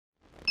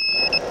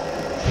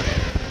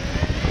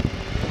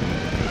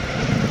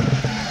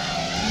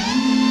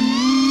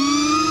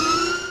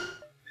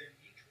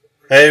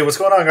Hey, what's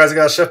going on, guys? I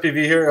got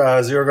CheFPV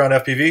here, Zero Ground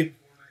FPV.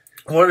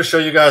 I wanted to show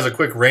you guys a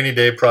quick rainy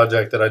day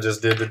project that I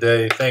just did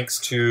today, thanks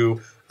to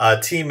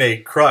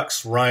teammate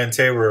Crux, Ryan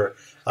Taylor.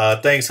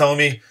 Thanks,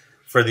 homie,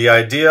 for the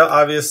idea,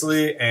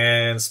 obviously,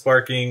 and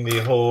sparking the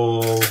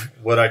whole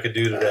what I could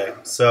do today.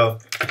 So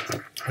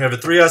we have a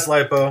 3S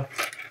Lipo.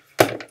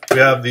 We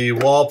have the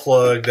wall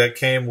plug that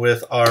came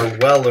with our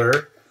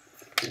Weller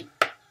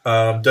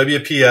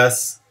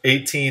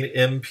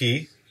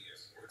WPS18MP.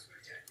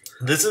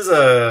 This is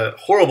a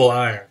horrible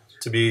iron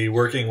to be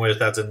working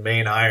with as a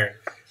main iron.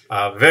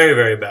 Very,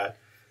 very bad.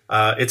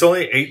 It's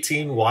only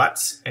 18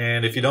 watts,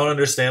 and if you don't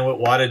understand what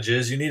wattage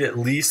is, you need at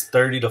least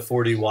 30 to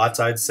 40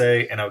 watts, I'd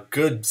say, and a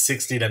good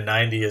 60 to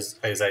 90 is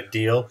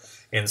ideal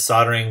in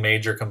soldering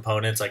major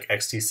components like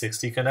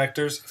XT60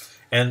 connectors.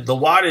 And the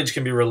wattage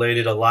can be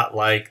related a lot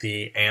like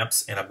the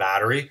amps in a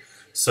battery.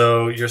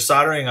 So your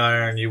soldering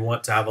iron, you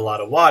want to have a lot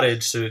of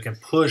wattage so it can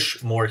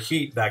push more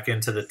heat back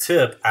into the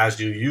tip as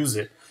you use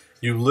it.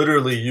 You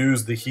literally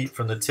use the heat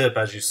from the tip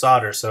as you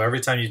solder. So every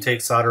time you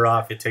take solder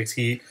off, it takes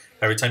heat.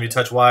 Every time you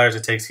touch wires,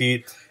 it takes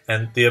heat.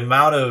 And the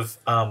amount of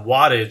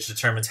wattage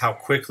determines how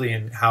quickly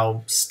and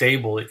how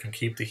stable it can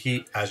keep the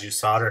heat as you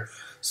solder.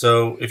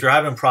 So if you're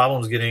having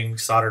problems getting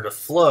solder to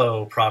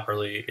flow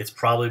properly, it's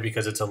probably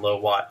because it's a low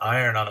watt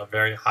iron on a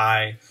very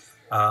high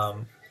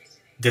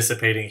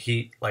dissipating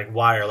heat like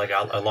wire, like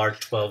a large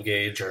 12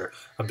 gauge or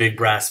a big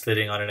brass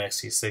fitting on an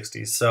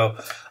XT60. So,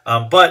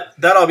 but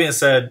that all being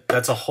said,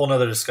 that's a whole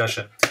nother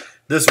discussion.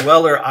 This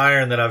Weller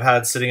iron that I've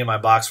had sitting in my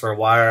box for a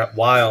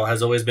while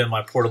has always been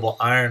my portable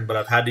iron, but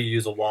I've had to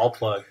use a wall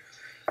plug.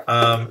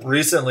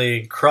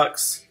 Recently,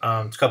 Crux,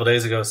 a couple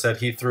days ago, said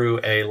he threw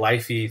a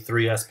Lipo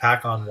 3S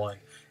pack on one,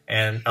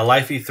 and a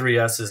Lipo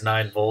 3S is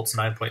 9 volts,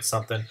 9 point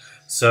something,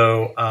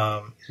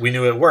 so we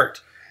knew it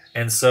worked.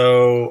 And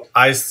so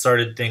I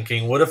started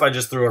thinking, what if I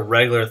just threw a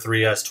regular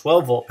 3S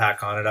 12 volt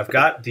pack on it? I've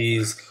got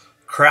these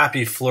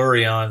crappy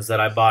Fleurions that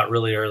I bought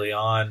really early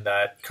on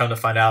that, come to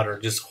find out, are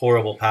just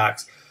horrible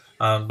packs.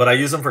 But I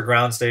use them for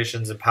ground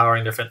stations and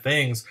powering different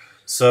things.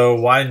 So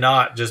why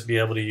not just be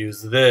able to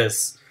use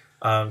this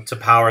to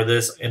power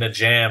this in a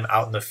jam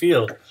out in the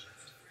field?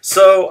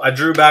 So I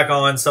drew back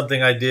on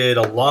something I did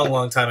a long,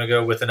 long time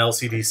ago with an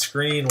LCD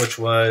screen, which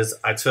was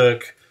I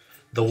took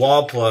the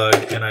wall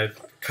plug and I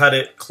cut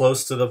it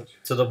close to the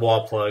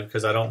wall plug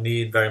because I don't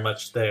need very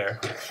much there,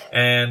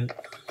 and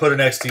put an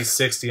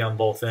XT60 on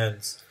both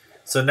ends.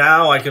 So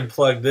now I can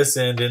plug this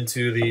end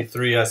into the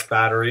 3S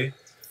battery,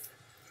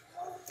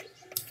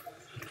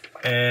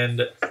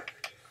 and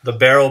the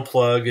barrel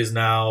plug is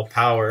now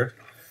powered,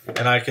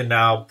 and I can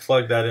now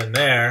plug that in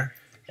there,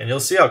 and you'll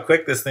see how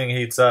quick this thing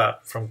heats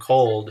up from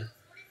cold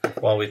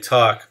while we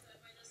talk.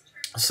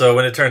 So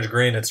when it turns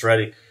green, it's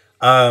ready.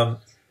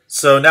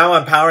 So now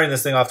I'm powering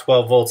this thing off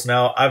 12 volts.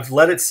 Now I've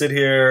let it sit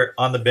here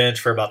on the bench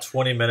for about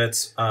 20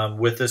 minutes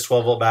with this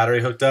 12 volt battery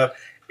hooked up.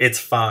 It's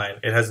fine.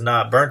 It has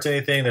not burnt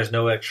anything. There's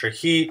no extra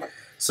heat.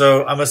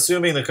 So I'm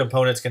assuming the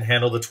components can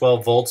handle the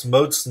 12 volts.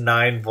 Most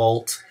 9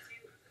 volt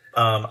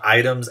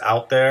items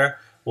out there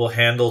will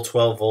handle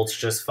 12 volts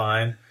just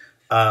fine.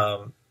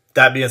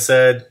 That being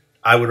said,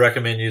 I would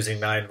recommend using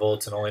 9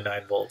 volts and only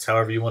 9 volts.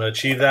 However you want to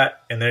achieve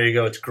that, and there you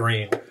go, it's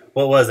green.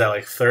 What was that,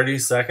 like 30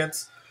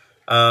 seconds?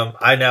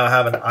 I now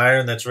have an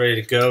iron that's ready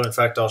to go. In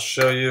fact, I'll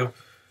show you.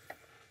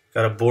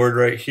 Got a board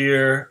right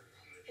here.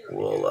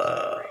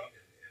 We'll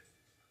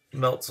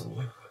melt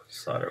some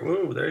solder.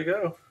 Woo, there you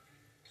go.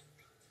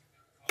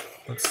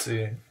 Let's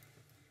see.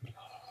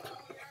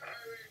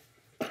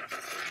 Let's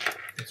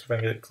see if I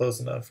can get it close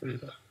enough for you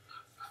to...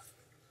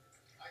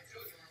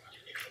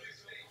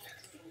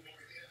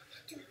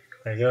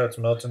 There you go, it's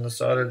melting the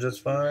solder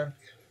just fine.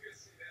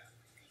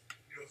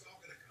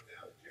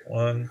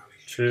 1,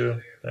 2,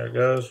 there it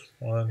goes.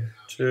 1,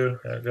 2,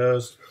 there it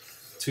goes.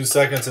 2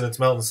 seconds and it's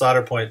melting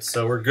solder points,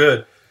 so we're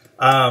good.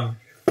 Like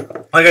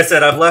I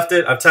said, I've left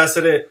it, I've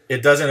tested it.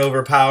 It doesn't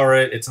overpower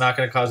it. It's not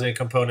going to cause any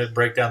component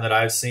breakdown that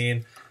I've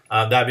seen.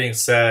 That being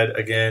said,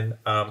 again,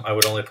 I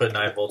would only put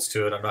 9 volts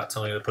to it. I'm not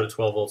telling you to put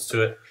 12 volts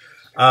to it.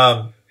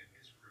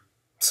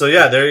 So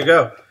yeah, there you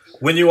go.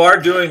 When you are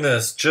doing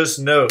this, just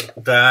note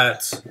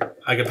that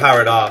I can power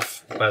it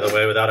off, by the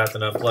way, without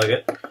having to unplug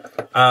it.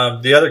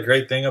 The other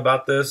great thing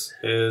about this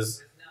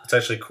is it's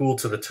actually cool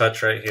to the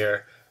touch right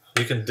here.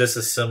 You can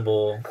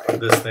disassemble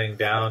this thing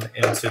down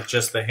into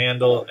just the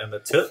handle and the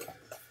tip,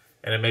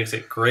 and it makes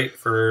it great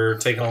for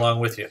taking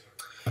along with you.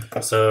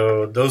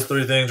 So those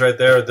 3 things right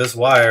there with this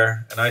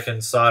wire, and I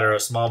can solder a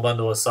small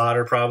bundle of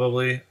solder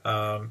probably,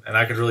 and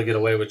I could really get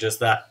away with just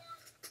that.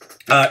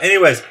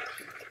 Anyways,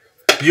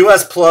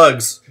 US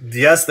plugs,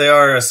 yes, they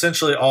are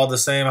essentially all the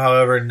same.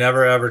 However,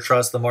 never ever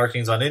trust the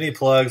markings on any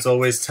plugs.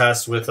 Always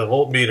test with a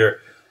voltmeter.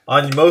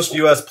 On most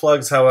US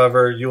plugs,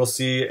 however, you will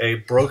see a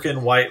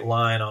broken white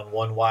line on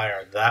one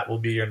wire. That will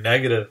be your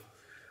negative.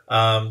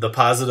 The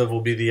positive will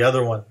be the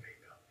other one.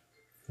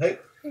 Hey.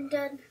 I'm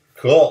done.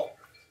 Cool.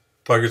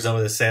 Parker's done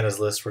with his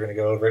Santa's list. We're going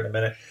to go over it in a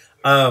minute.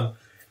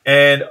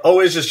 And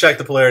always just check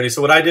the polarity.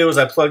 So what I did was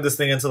I plugged this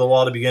thing into the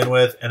wall to begin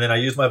with, and then I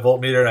used my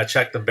voltmeter and I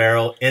checked the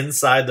barrel.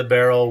 Inside the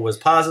barrel was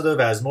positive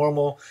as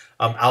normal.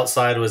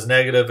 Outside was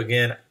negative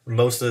again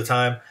most of the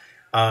time.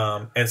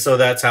 And so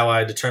that's how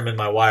I determined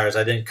my wires.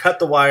 I then cut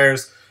the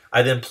wires.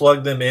 I then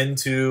plugged them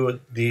into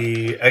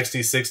the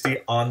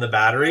XT60 on the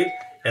battery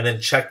and then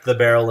checked the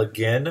barrel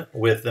again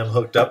with them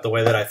hooked up the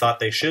way that I thought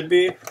they should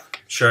be.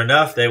 Sure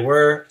enough, they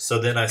were. So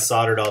then I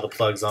soldered all the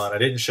plugs on. I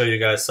didn't show you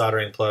guys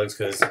soldering plugs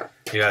because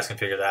you guys can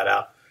figure that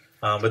out.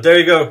 But there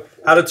you go.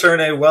 How to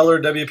turn a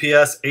Weller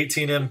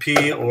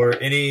WPS18MP or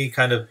any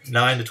kind of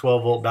 9 to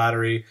 12 volt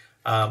battery,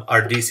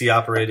 our DC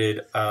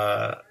operated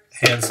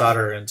hand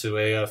solder into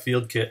a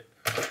field kit.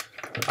 All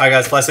right,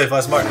 guys, fly safe, fly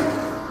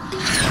smart.